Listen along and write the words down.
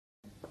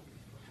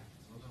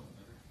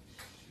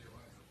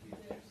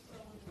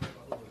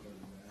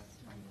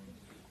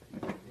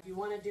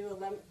want to do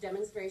a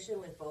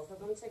demonstration with both of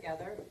them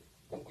together,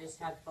 you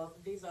just have both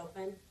of these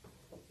open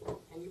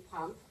and you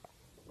pump.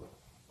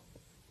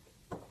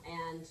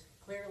 And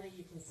clearly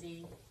you can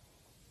see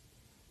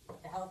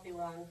the healthy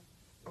lung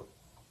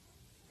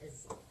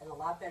is in a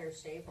lot better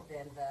shape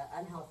than the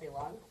unhealthy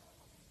lung.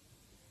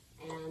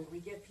 And we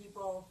give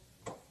people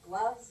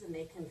gloves and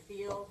they can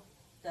feel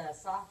the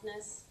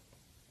softness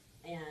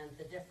and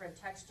the different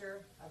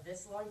texture of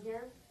this lung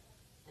here.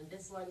 And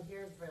this lung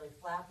here is really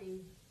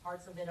flappy.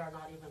 Parts of it are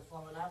not even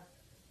flowing up.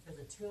 There's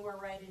a tumor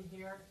right in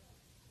here.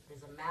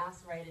 There's a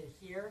mass right in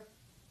here.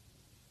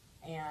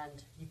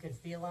 And you can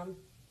feel them.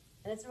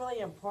 And it's really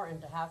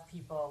important to have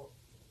people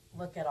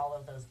look at all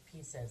of those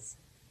pieces.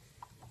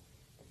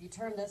 If you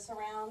turn this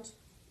around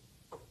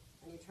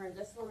and you turn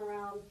this one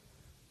around,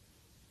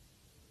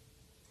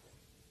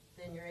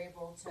 then you're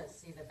able to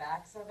see the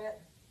backs of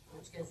it,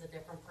 which gives a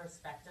different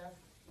perspective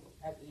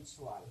of each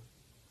lung.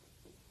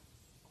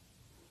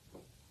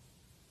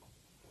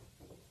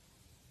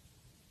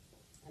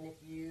 And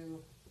if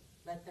you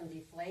let them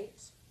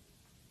deflate,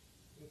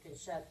 you can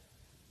shut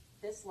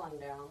this lung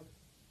down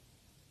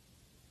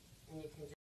and you can just